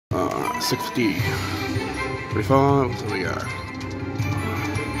60. 35, there we go.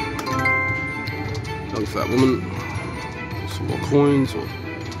 Looking for that woman. Some more coins or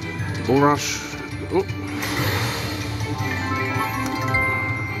bull rush. Oh.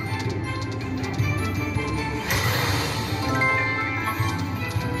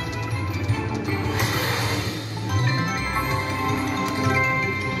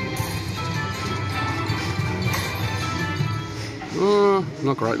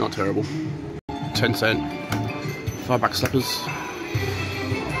 Not great, not terrible. 10 cent, $5 slippers.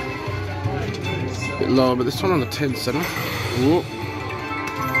 A bit lower, but this time on the 10 center. Whoa.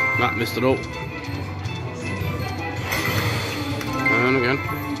 Nah, missed it all. And again.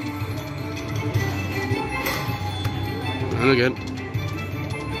 And again.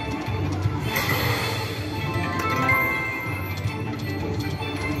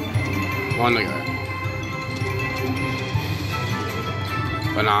 One to go.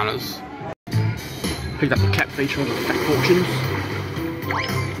 Bananas. Picked up the cat feature on the Fat Fortunes.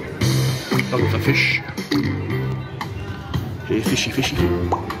 Looking for fish. Here, fishy, fishy.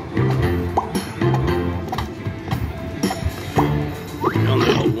 On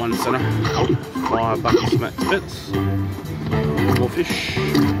the old 1 center. $5 smack bits. More fish.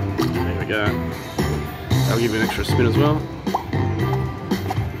 There we go. That'll give you an extra spin as well.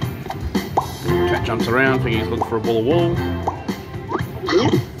 Cat jumps around, thinking he's looking for a ball of wool.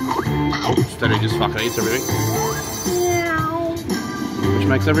 Instead he just fucking eats everything. Which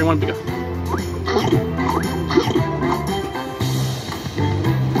makes everyone bigger.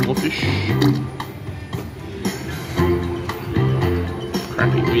 More fish.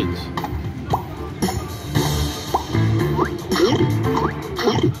 Crappy wins.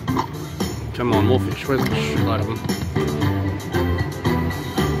 Come on, more fish. Where's the shitload of them?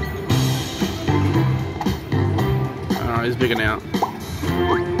 Alright, he's bigger now.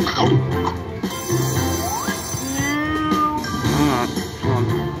 Alright, come on.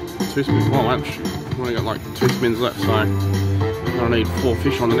 2 spins. Well, I've only got like 2 spins left, so I need 4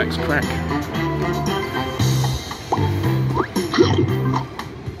 fish on the next crack.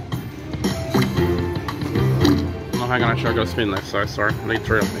 Oh, hang on, actually I've got a spin left, so sorry. I need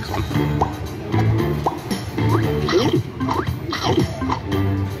 3 on the next one.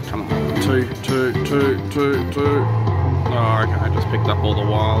 Come on. 2, 2, 2, 2, 2. Oh, okay, I just picked up all the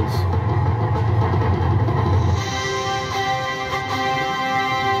wilds.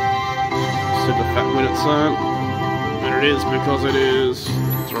 Said the fat win it, son. And it is because it is.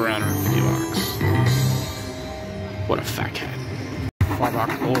 It's around $50. What a fat cat.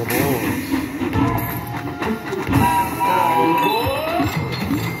 $5 all balls.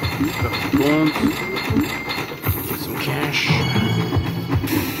 Got some corns. Get some cash.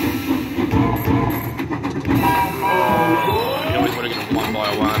 You always want to get them 1 by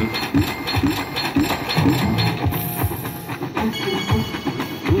 1.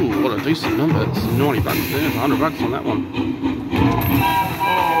 Ooh, what a decent number. It's $90 there. $100 on that one.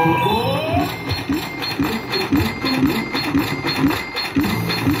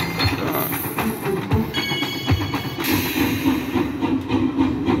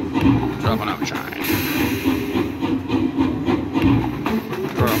 Drop another shine.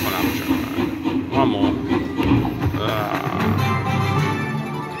 Drop another shine. One more.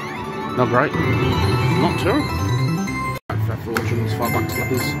 Not great. Not terrible. Fat Fortunes, $5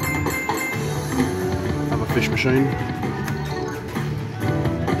 slippers. Have a fish machine.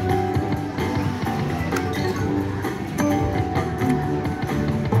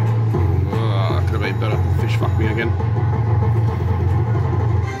 That could have been better. Fish fucked me again.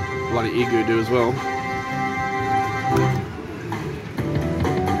 Bloody ego do as well.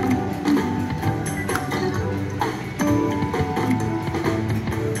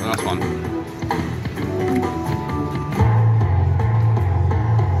 Last one.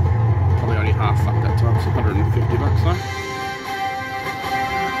 Probably only half fucked that time. It's $150 though.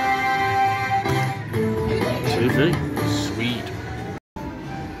 TV. Sweet.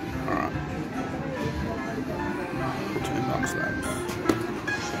 Alright. $10 left.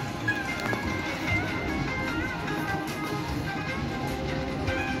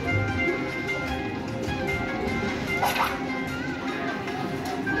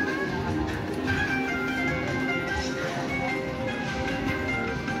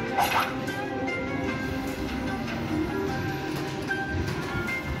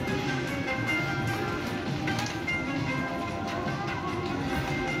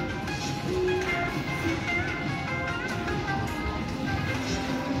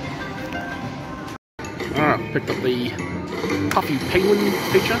 Alright, picked up the puffy penguin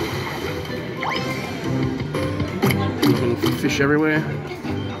feature. Looking for fish everywhere.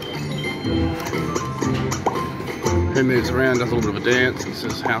 Who moves around, does a little bit of a dance and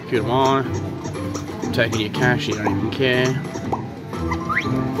says, how cute am I? I'm taking your cash, you don't even care.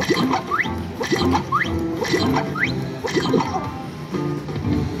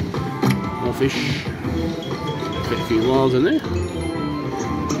 More fish. Get a few wilds in there.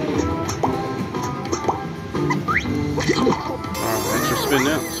 Alright, extra spin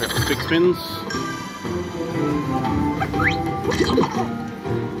now. So got the big spins.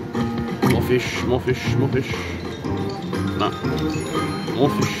 More fish, more fish, more fish. No. More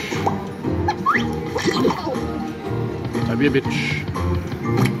fish. Don't be a bitch.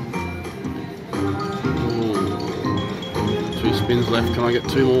 Ooh. 2 spins left. Can I get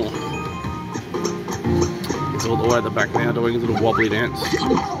 2 more? It's all the way at the back now doing his little wobbly dance.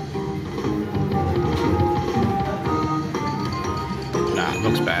 Nah, it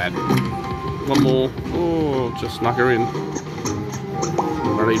looks bad. 1 more. Oh, just snuck her in.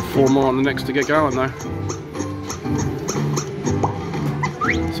 I need 4 more on the next to get going though.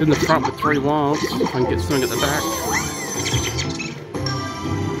 It's in the front with 3 wilds. If I can get something at the back.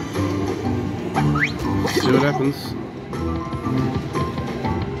 See what happens.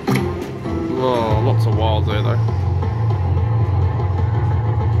 Whoa, lots of wilds there though.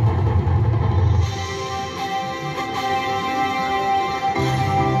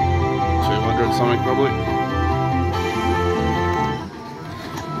 $200 something probably.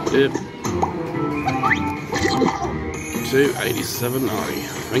 Yep. 287.90.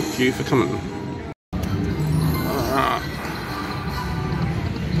 Thank you for coming. Alright.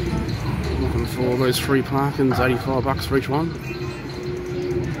 Looking for those free parkings, $85 for each one.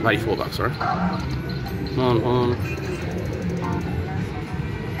 $84, sorry. On.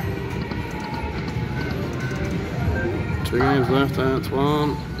 2 games left, that's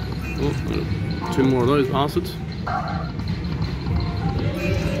 1. Oh, 2 more of those bastards.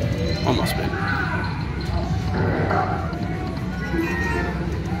 On my spin.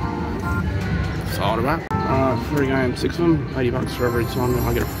 Side of that. 3 games, 6 of them. $80 for every time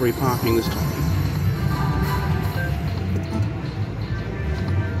I get a free parking this time.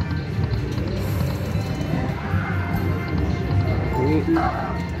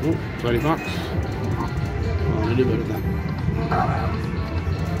 Ooh, $30. Oh, I do better than that.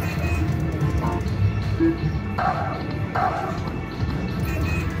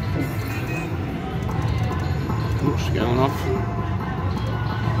 Oops, going off.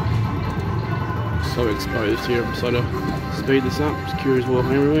 So exposed here, so to speed this up. Just curious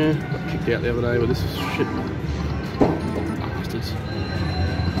walking everywhere. Got kicked out the other day with this shit. Bastards.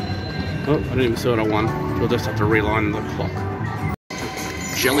 Oh, I didn't even see what I won. We'll just have to reline the clock.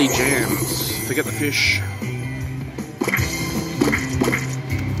 Jelly jams. Forget the fish.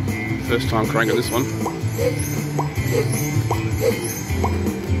 First time cranking this one.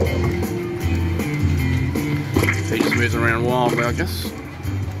 He just moves around wildly, I guess.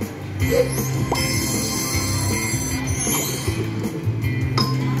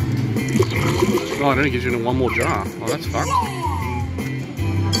 Oh, it only gives you 1 more jar. Oh, that's fucked.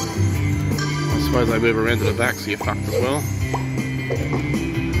 I suppose they move around to the back, so you're fucked as well.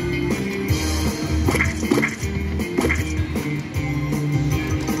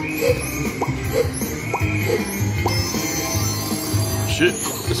 Shit,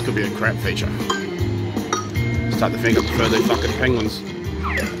 this could be a crap feature. Start to think I prefer these fucking penguins.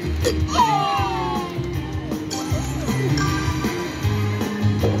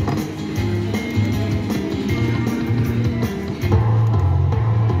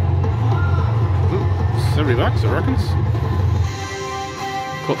 $70, I reckon.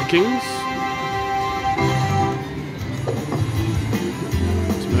 Caught the kings.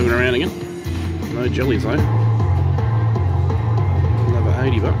 It's moving around again. No jellies though. Another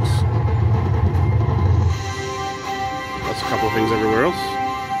 $80. That's a couple of things everywhere else.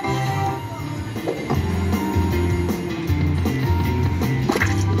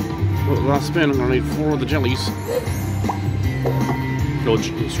 Well, last spin, I'm gonna need 4 of the jellies. Or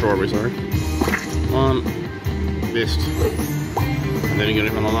strawberries, sorry. 1, missed. And then you're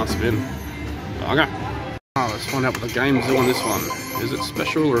gonna on the last spin. Okay. Oh, let's find out what the game's doing this one. Is it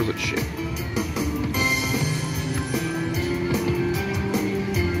special or is it shit?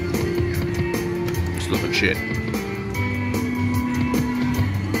 It's looking shit.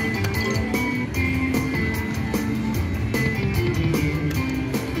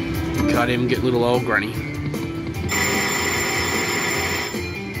 Can't even get little old granny.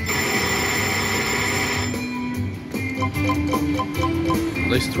 At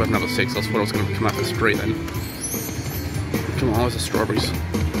least it's worth another 6. That's what I was going to come up the street then. Come on, where's the strawberries?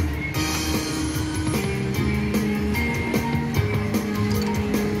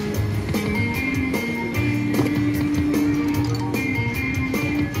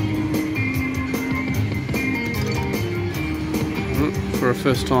 a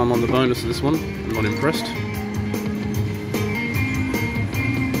first time on the bonus of this one. I'm not impressed.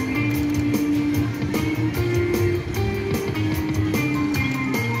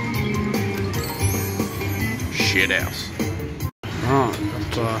 Shit house. Right,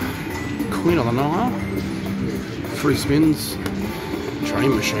 got Queen of the Nile. 3 spins.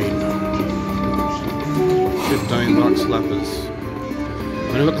 Train machine. 15 bucks slappers.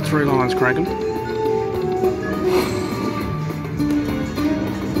 I've got the 3 lines cranking.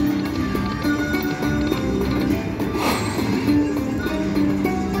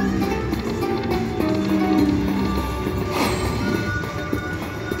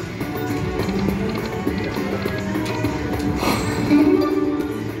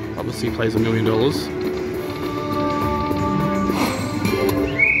 Obviously he plays $1 million. Oh,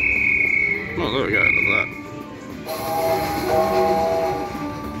 there we go, look at that.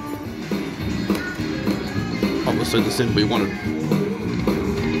 Obviously the symbol we wanted.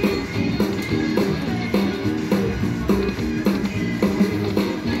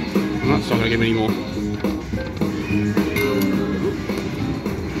 That's not going to give me any more.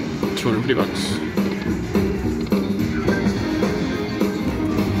 250 bucks.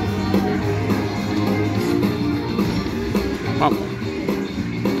 Up.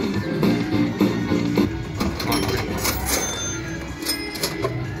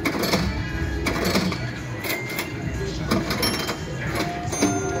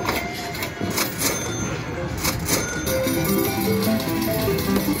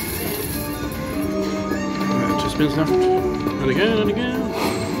 Just spins left, and again, and again.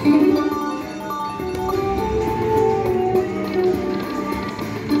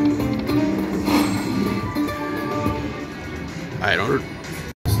 $800.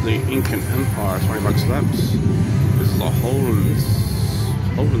 This is the Incan Empire, 20 bucks laps. This is a Holden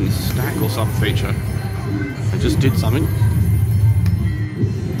stack or some feature. I just did something.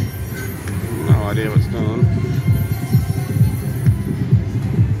 No idea what's going on.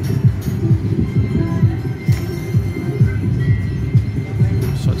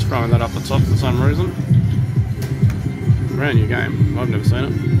 So it's throwing that up the top for some reason. Brand new game. I've never seen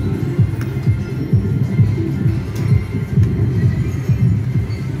it.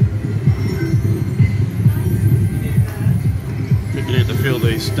 You need to fill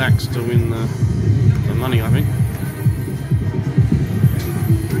these stacks to win the money, I think.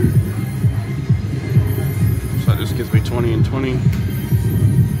 So it just gives me 20 and 20.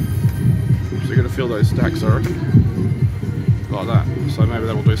 So you got to fill those stacks, I reckon. Like that. So maybe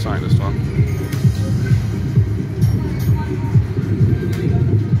that will do something this time.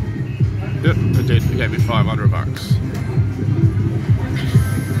 Yep, it did. It gave me 500 bucks.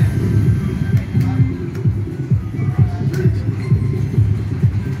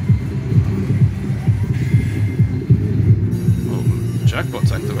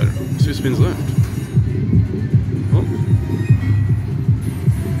 Jackpot's activated. 2 spins left. Oh.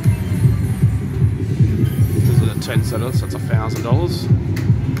 This is a 10 setter, so it's $1,000.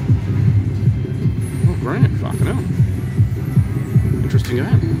 Oh, grand. Fucking hell. Interesting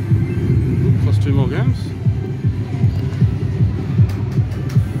game. Plus 2 more games.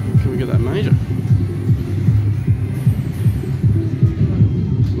 Can we get that major?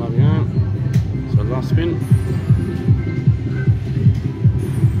 Lovely game. So last spin.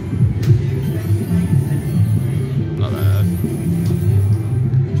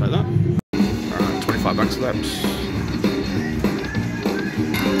 $5 laps.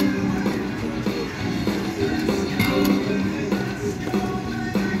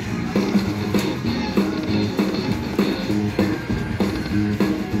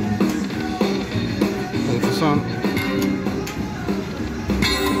 All for sun.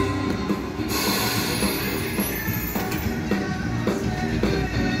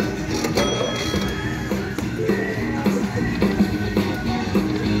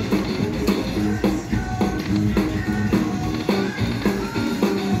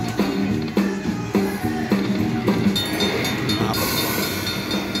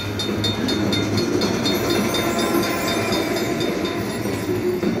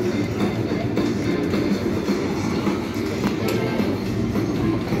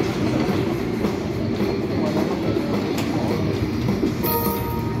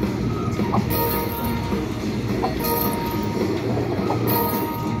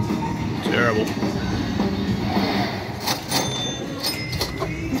 Terrible.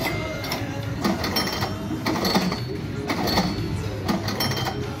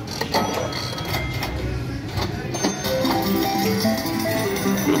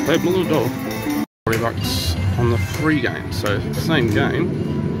 Gonna pay $1 million. $40 on the free game, so same game,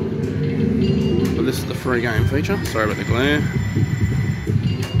 but this is the free game feature. Sorry about the glare.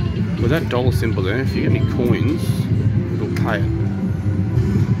 with that dollar symbol there, if you get any coins, it'll pay it.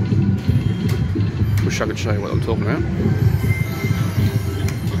 Wish I could show you what I'm talking about.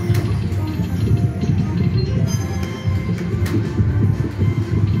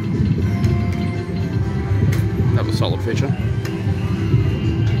 That was a solid feature.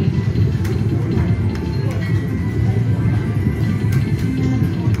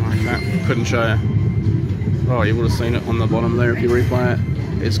 Okay, couldn't show you. Oh, you would have seen it on the bottom there if you replay it.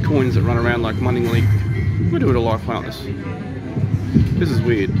 There's coins that run around like Munningly. We'll do it a live play on this. This is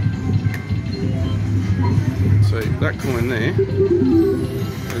weird. So that coin there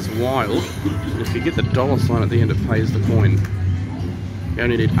is wild. And if you get the dollar sign at the end, it pays the coin. You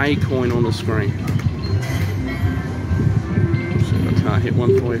only need a coin on the screen. So I can't hit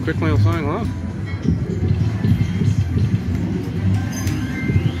one for you quickly or something like that.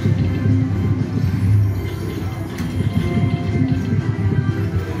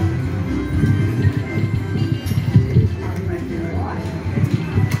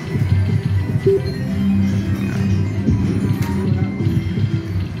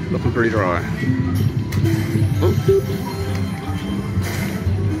 Looking pretty dry. Oh.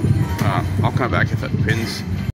 I'll come back if it pins.